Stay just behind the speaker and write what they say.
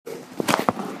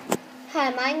Hi,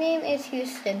 my name is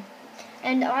Houston,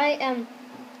 and I am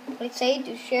excited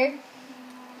to share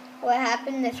what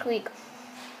happened this week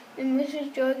in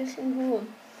Mrs. Jorgensen's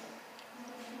room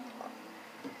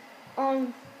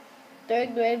on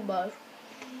third grade bus.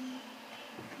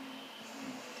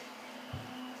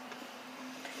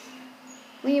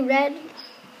 We read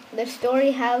the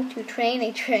story How to Train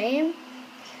a Train.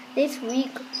 This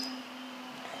week,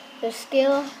 the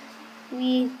skill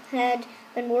we had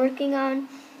been working on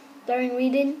during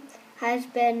reading has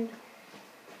been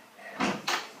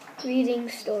reading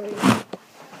stories.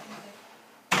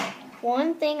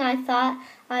 One thing I thought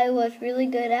I was really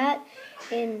good at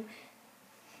in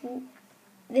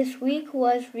this week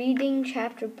was reading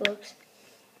chapter books.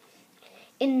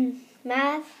 In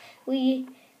math, we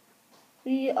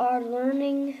are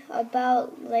learning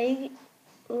about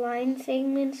line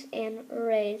segments and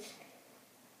arrays.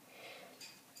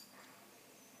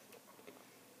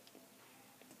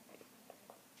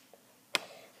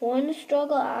 One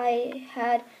struggle I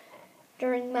had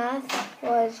during math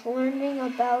was learning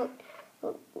about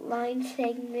line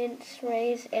segments,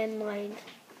 arrays, and lines.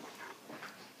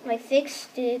 I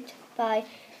fixed it by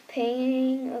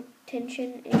paying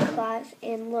attention in class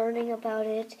and learning about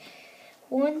it.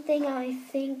 One thing I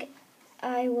think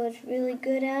I was really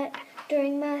good at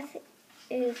during math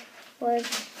was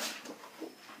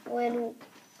when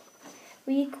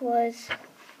week was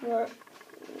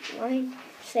line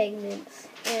segments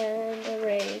and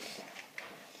arrays.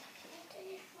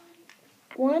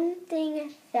 One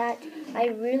thing that I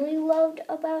really loved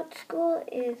about school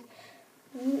is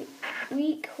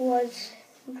week was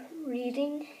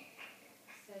reading.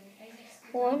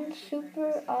 One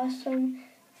super awesome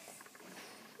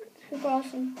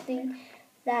thing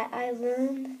that I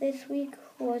learned this week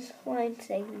was line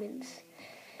segments.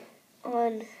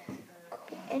 One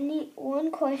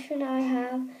question I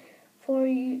have for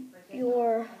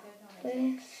your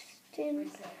question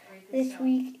this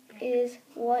week is,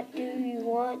 what do you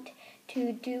want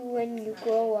to do when you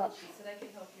grow up?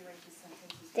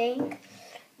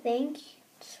 Thanks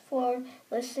for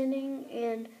listening,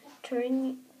 and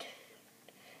turn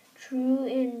true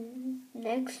in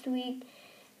next week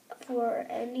for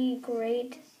any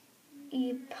great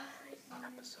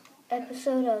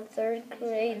episode of Third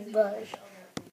Grade Buzz.